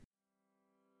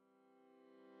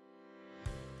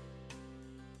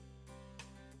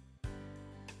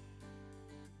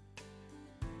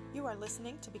You are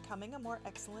listening to Becoming a More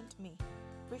Excellent Me,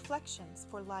 Reflections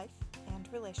for Life and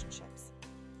Relationships.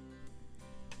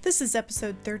 This is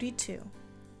episode 32.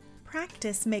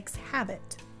 Practice makes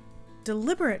habit.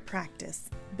 Deliberate practice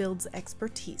builds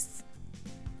expertise.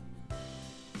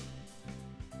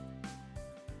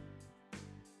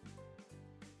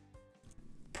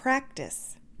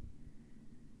 Practice.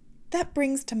 That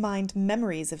brings to mind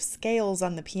memories of scales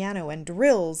on the piano and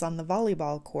drills on the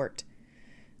volleyball court.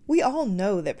 We all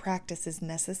know that practice is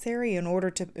necessary in order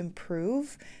to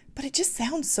improve, but it just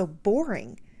sounds so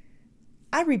boring.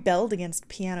 I rebelled against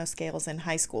piano scales in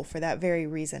high school for that very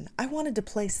reason. I wanted to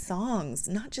play songs,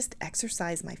 not just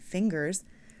exercise my fingers.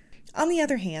 On the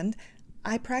other hand,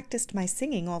 I practiced my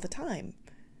singing all the time.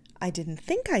 I didn't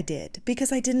think I did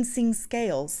because I didn't sing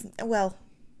scales, well,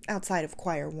 outside of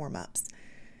choir warm-ups.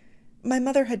 My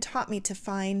mother had taught me to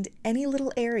find any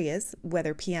little areas,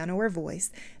 whether piano or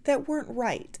voice, that weren't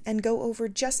right and go over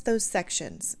just those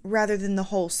sections rather than the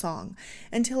whole song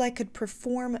until I could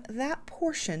perform that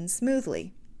portion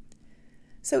smoothly.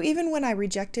 So even when I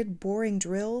rejected boring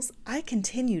drills, I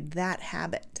continued that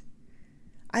habit.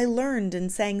 I learned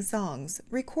and sang songs,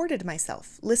 recorded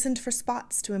myself, listened for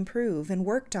spots to improve and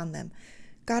worked on them,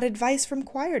 got advice from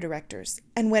choir directors,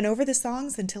 and went over the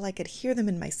songs until I could hear them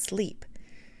in my sleep.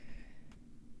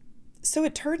 So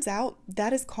it turns out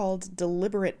that is called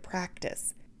deliberate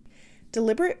practice.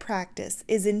 Deliberate practice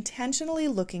is intentionally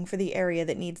looking for the area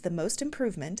that needs the most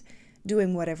improvement,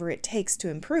 doing whatever it takes to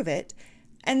improve it,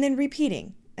 and then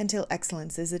repeating until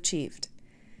excellence is achieved.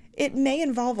 It may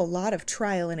involve a lot of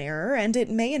trial and error, and it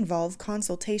may involve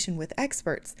consultation with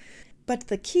experts, but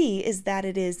the key is that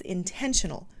it is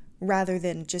intentional rather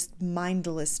than just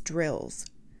mindless drills.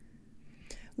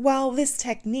 While this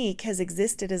technique has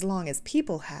existed as long as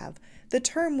people have, the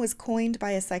term was coined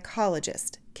by a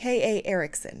psychologist, K.A.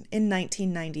 Erikson, in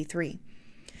 1993.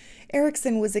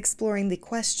 Erikson was exploring the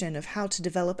question of how to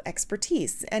develop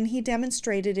expertise, and he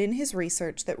demonstrated in his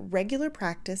research that regular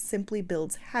practice simply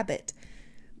builds habit,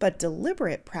 but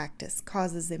deliberate practice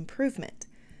causes improvement.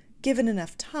 Given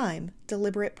enough time,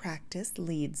 deliberate practice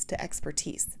leads to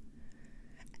expertise.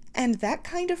 And that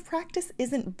kind of practice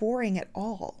isn't boring at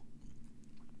all.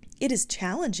 It is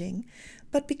challenging,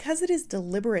 but because it is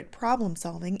deliberate problem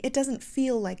solving, it doesn't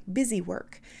feel like busy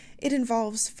work. It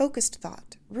involves focused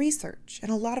thought, research,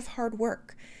 and a lot of hard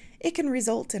work. It can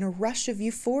result in a rush of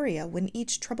euphoria when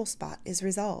each trouble spot is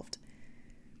resolved.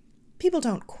 People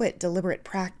don't quit deliberate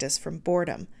practice from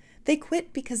boredom. They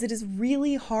quit because it is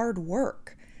really hard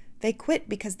work. They quit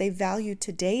because they value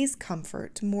today's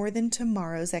comfort more than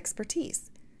tomorrow's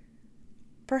expertise.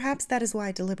 Perhaps that is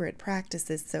why deliberate practice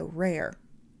is so rare.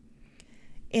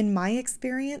 In my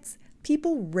experience,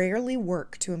 people rarely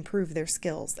work to improve their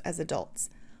skills as adults.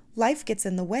 Life gets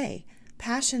in the way.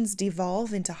 Passions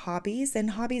devolve into hobbies, and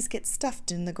hobbies get stuffed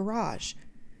in the garage.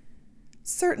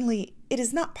 Certainly, it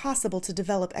is not possible to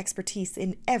develop expertise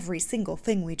in every single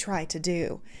thing we try to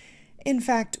do. In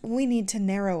fact, we need to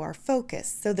narrow our focus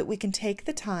so that we can take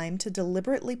the time to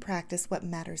deliberately practice what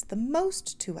matters the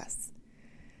most to us.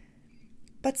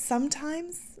 But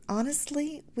sometimes,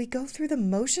 honestly, we go through the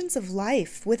motions of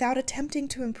life without attempting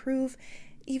to improve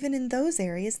even in those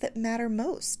areas that matter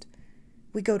most.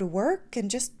 We go to work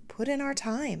and just put in our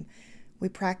time. We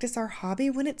practice our hobby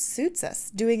when it suits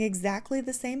us, doing exactly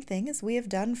the same thing as we have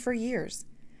done for years.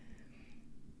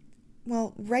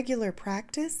 Well, regular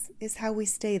practice is how we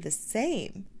stay the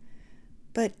same,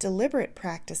 but deliberate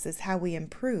practice is how we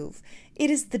improve. It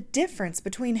is the difference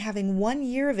between having 1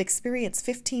 year of experience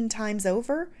 15 times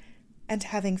over and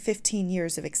having 15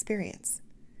 years of experience.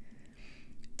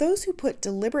 Those who put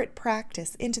deliberate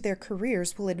practice into their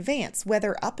careers will advance,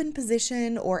 whether up in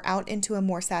position or out into a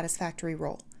more satisfactory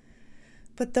role.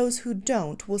 But those who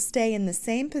don't will stay in the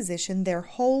same position their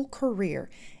whole career,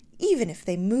 even if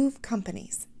they move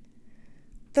companies.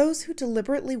 Those who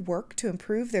deliberately work to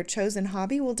improve their chosen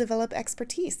hobby will develop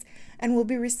expertise and will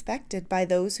be respected by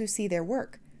those who see their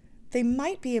work. They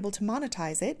might be able to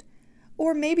monetize it,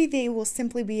 or maybe they will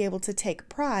simply be able to take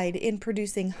pride in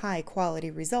producing high-quality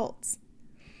results.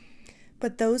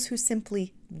 But those who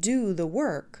simply do the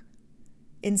work,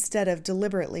 instead of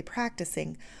deliberately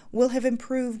practicing, will have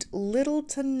improved little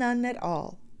to none at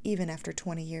all, even after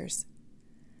 20 years.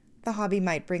 The hobby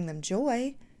might bring them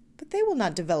joy, but they will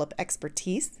not develop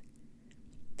expertise.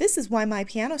 This is why my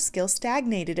piano skill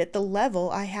stagnated at the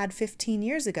level I had 15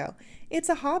 years ago. It's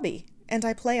a hobby, and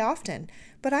I play often,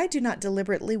 but I do not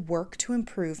deliberately work to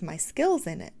improve my skills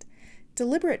in it.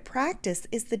 Deliberate practice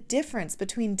is the difference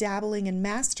between dabbling and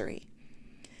mastery.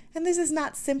 And this is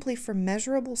not simply for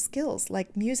measurable skills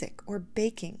like music or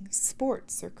baking,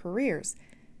 sports or careers.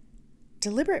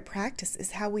 Deliberate practice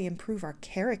is how we improve our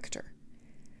character.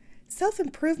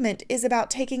 Self-improvement is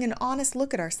about taking an honest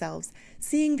look at ourselves,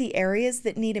 seeing the areas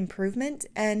that need improvement,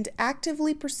 and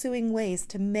actively pursuing ways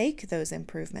to make those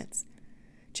improvements.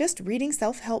 Just reading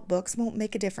self-help books won't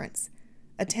make a difference.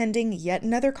 Attending yet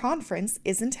another conference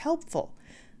isn't helpful.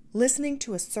 Listening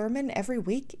to a sermon every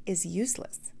week is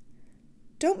useless.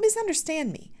 Don't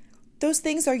misunderstand me. Those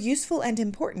things are useful and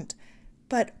important,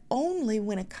 but only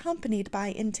when accompanied by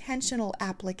intentional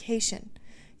application.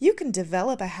 You can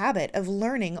develop a habit of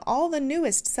learning all the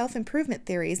newest self-improvement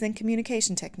theories and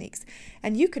communication techniques,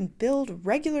 and you can build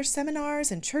regular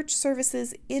seminars and church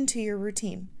services into your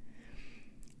routine.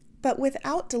 But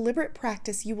without deliberate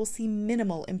practice, you will see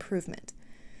minimal improvement.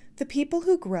 The people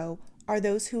who grow are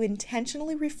those who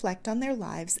intentionally reflect on their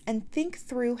lives and think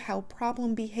through how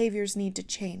problem behaviors need to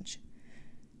change.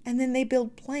 And then they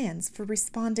build plans for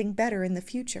responding better in the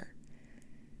future.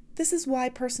 This is why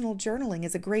personal journaling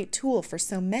is a great tool for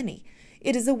so many.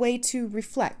 It is a way to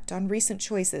reflect on recent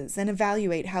choices and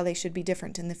evaluate how they should be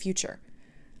different in the future.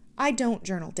 I don't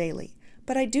journal daily,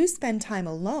 but I do spend time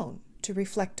alone to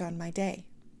reflect on my day.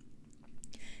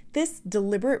 This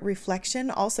deliberate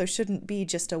reflection also shouldn't be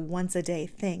just a once-a-day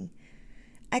thing.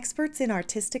 Experts in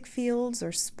artistic fields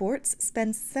or sports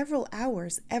spend several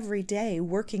hours every day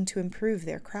working to improve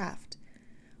their craft.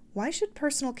 Why should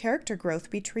personal character growth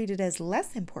be treated as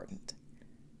less important?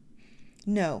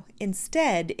 No,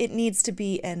 instead, it needs to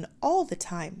be an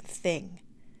all-the-time thing.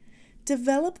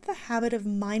 Develop the habit of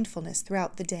mindfulness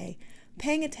throughout the day,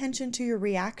 paying attention to your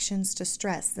reactions to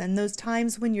stress and those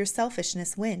times when your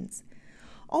selfishness wins.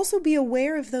 Also be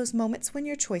aware of those moments when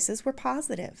your choices were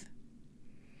positive.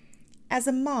 As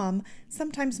a mom,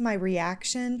 sometimes my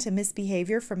reaction to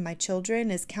misbehavior from my children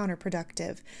is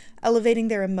counterproductive, elevating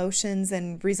their emotions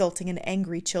and resulting in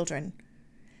angry children.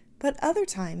 But other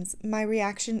times, my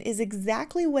reaction is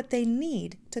exactly what they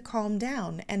need to calm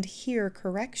down and hear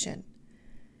correction.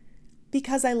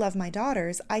 Because I love my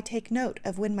daughters, I take note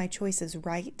of when my choice is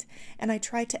right, and I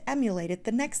try to emulate it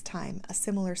the next time a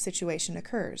similar situation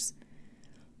occurs.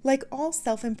 Like all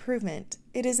self-improvement,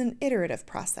 it is an iterative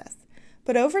process.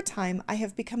 But over time, I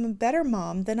have become a better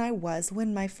mom than I was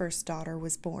when my first daughter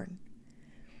was born.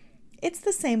 It's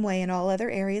the same way in all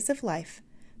other areas of life.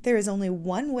 There is only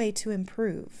one way to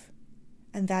improve,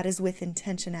 and that is with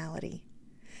intentionality.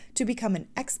 To become an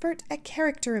expert at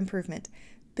character improvement,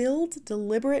 build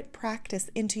deliberate practice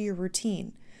into your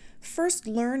routine. First,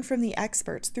 learn from the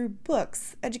experts through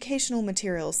books, educational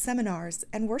materials, seminars,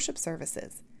 and worship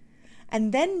services.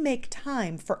 And then make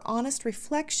time for honest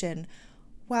reflection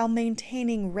while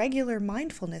maintaining regular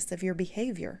mindfulness of your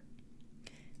behavior.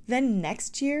 Then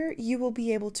next year, you will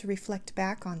be able to reflect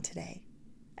back on today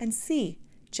and see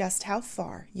just how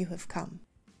far you have come.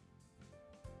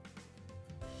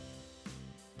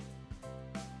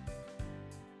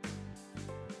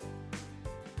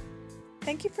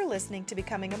 Thank you for listening to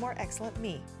Becoming a More Excellent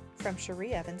Me from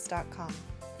CherieEvans.com.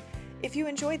 If you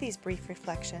enjoy these brief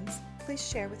reflections, please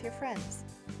share with your friends.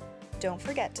 Don't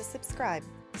forget to subscribe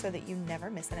so that you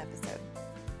never miss an episode.